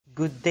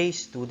Good day,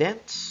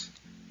 students.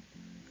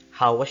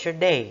 How was your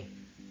day?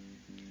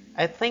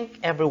 I think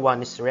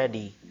everyone is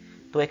ready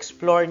to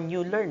explore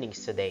new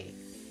learnings today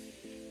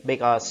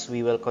because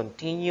we will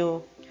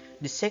continue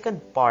the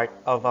second part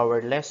of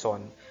our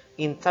lesson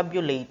in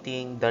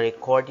tabulating the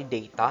recorded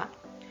data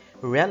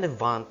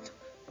relevant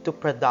to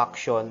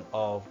production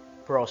of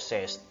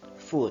processed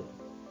food.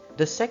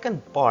 The second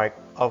part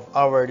of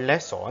our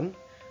lesson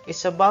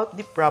is about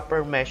the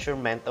proper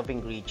measurement of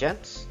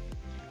ingredients,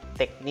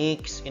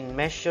 techniques in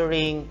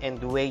measuring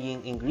and weighing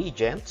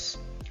ingredients,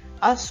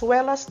 as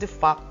well as the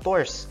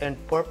factors and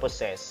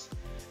purposes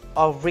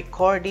of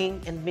recording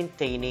and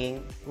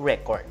maintaining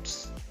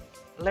records.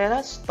 Let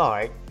us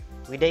start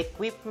with the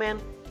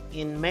equipment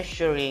in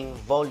measuring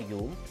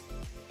volume,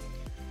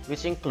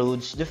 which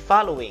includes the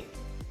following.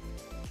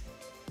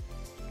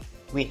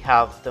 We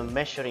have the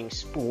measuring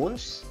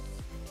spoons,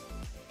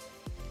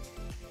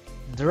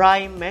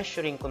 dry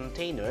measuring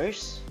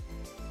containers,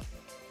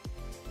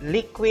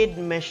 liquid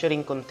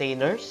measuring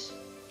containers,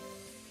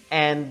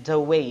 and the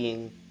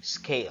weighing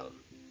scale.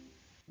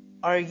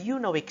 Are you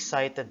now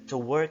excited to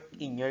work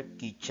in your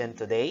kitchen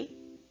today?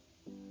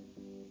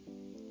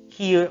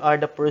 Here are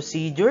the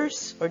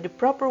procedures or the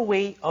proper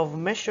way of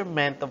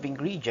measurement of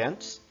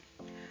ingredients,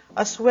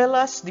 as well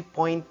as the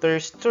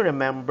pointers to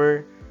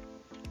remember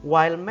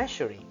while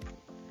measuring.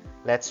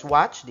 Let's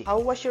watch this. How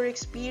was your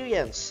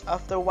experience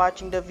after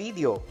watching the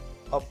video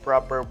of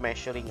proper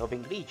measuring of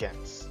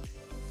ingredients?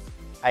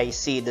 I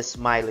see the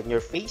smile on your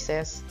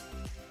faces,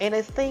 and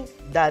I think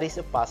that is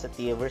a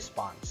positive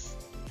response.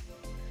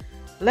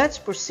 Let's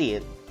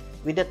proceed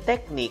with the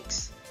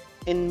techniques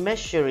in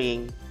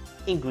measuring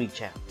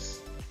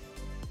ingredients.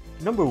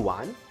 Number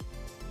 1,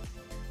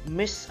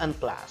 mise en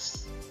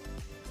place.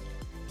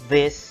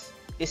 This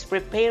is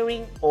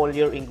preparing all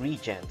your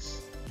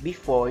ingredients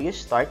before you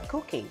start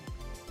cooking.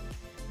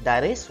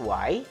 That is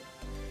why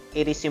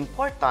it is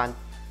important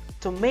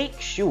to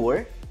make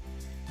sure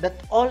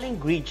that all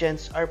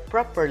ingredients are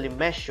properly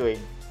measured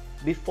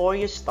before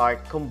you start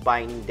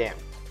combining them.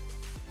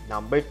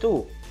 Number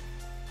 2,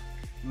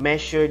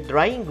 measure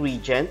dry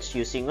ingredients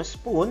using a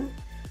spoon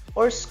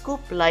or scoop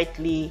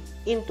lightly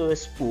into a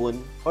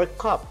spoon or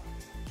cup.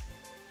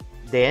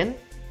 Then,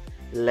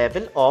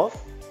 level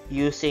off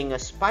using a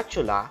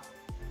spatula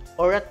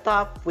or a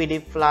top with a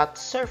flat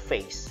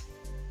surface,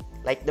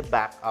 like the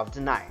back of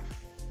the knife.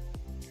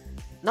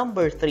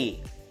 Number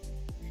 3,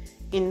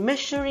 in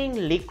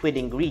measuring liquid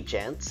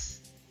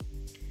ingredients,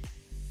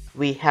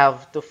 we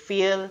have to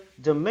fill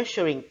the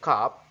measuring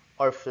cup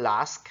or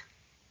flask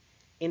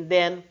and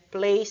then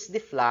place the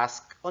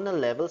flask on a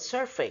level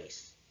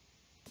surface.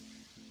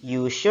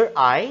 Use your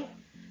eye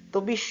to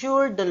be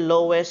sure the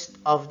lowest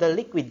of the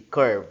liquid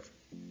curve,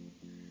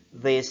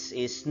 this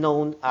is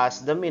known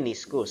as the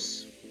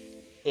meniscus,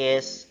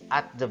 is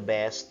at the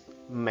best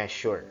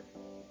measure.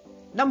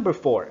 Number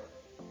 4,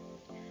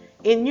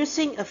 in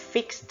using a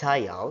fixed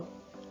dial,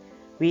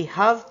 we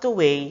have to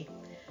weigh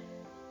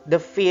the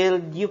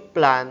field you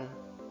plan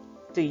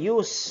to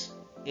use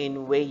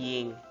in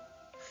weighing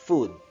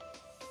food.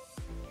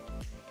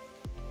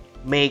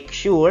 Make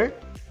sure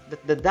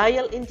that the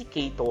dial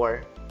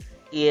indicator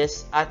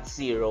is at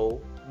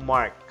 0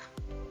 mark.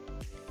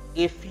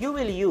 If you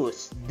will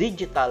use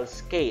digital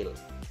scale,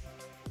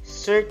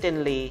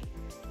 certainly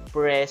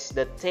press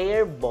the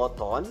tare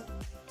button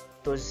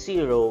to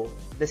 0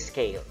 the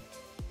scale.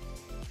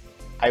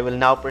 I will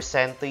now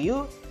present to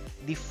you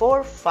the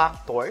 4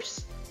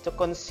 factors to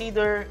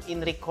consider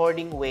in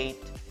recording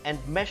weight and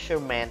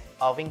measurement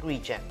of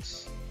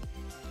ingredients.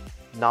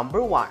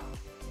 Number 1,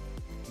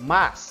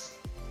 mass.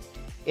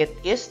 It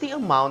is the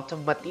amount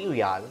of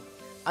material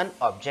an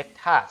object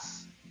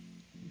has.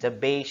 The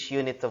base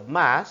unit of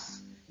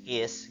mass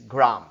is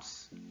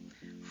grams.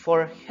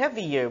 For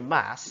heavier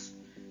mass,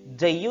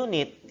 the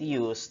unit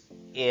used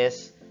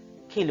is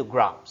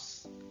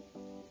kilograms.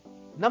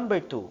 Number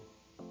 2,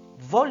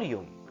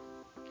 volume.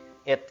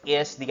 It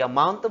is the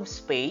amount of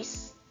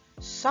space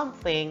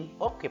something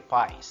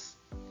occupies.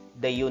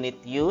 The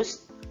unit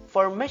used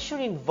for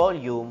measuring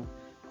volume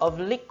of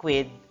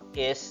liquid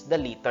is the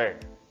liter.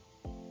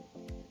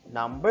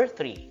 Number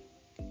 3,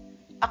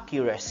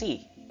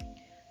 accuracy.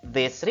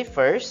 This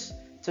refers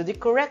to the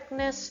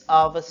correctness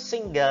of a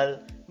single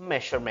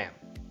measurement.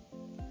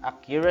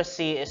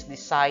 Accuracy is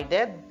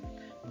decided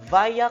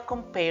via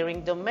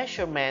comparing the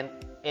measurement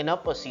in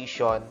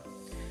opposition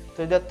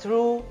to the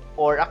true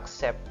or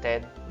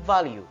accepted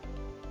value.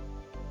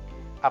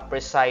 A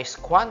precise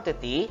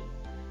quantity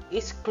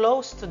is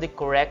close to the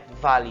correct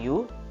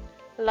value,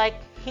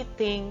 like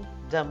hitting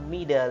the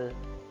middle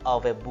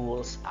of a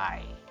bull's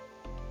eye.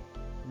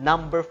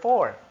 Number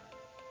 4,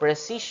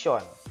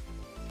 precision,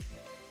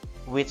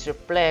 which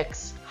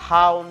reflects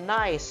how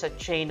nice a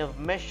chain of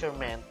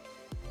measurement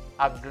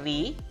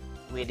agree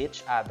with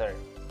each other,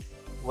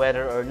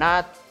 whether or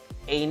not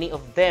any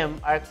of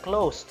them are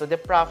close to the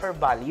proper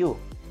value.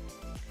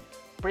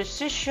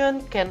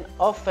 Precision can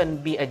often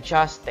be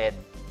adjusted.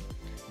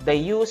 The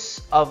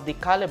use of the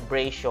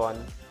calibration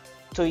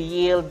to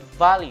yield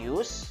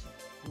values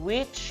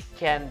which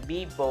can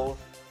be both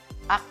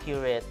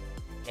accurate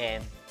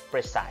and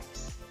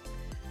precise.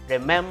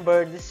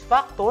 Remember these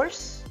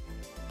factors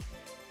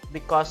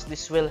because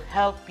this will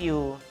help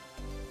you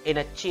in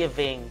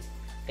achieving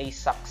a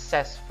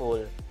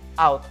successful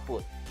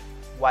output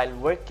while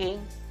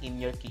working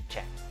in your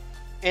kitchen.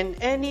 In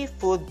any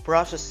food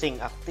processing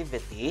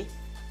activity,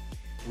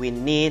 we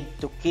need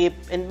to keep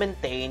and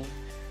maintain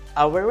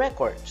our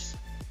records.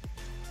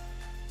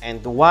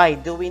 And why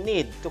do we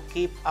need to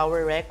keep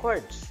our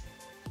records?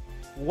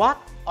 What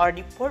are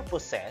the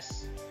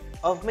purposes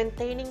of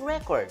maintaining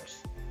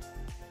records?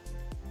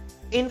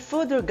 In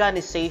food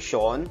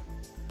organization,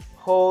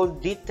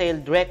 hold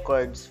detailed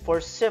records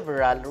for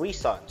several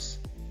reasons,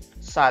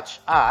 such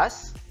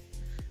as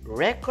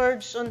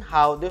records on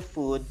how the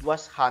food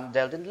was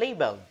handled and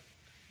labeled,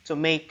 to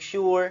make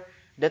sure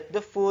that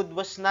the food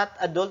was not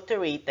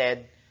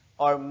adulterated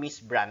or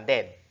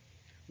misbranded,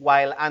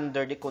 while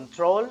under the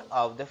control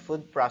of the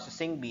food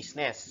processing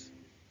business.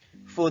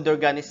 Food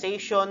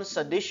organizations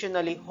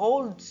additionally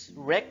holds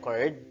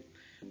record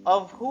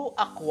of who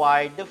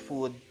acquired the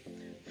food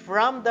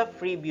from the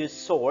previous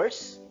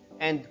source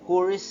and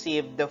who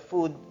received the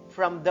food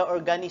from the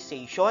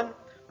organization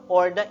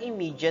or the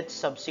immediate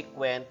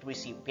subsequent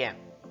recipient.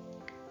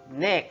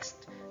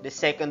 Next, the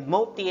second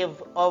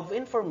motive of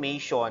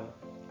information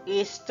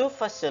is to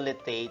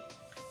facilitate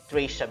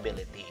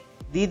traceability.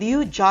 Did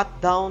you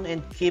jot down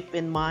and keep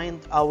in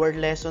mind our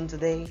lesson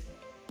today?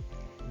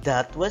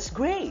 That was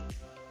great!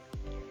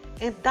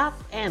 And that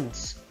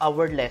ends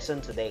our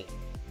lesson today.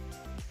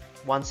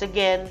 Once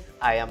again,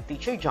 I am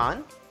Teacher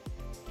John.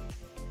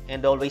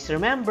 And always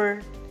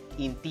remember,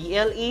 in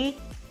TLE,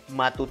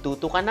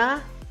 matututo ka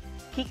na,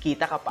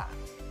 kikita ka pa.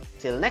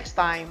 Till next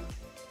time,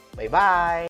 bye-bye!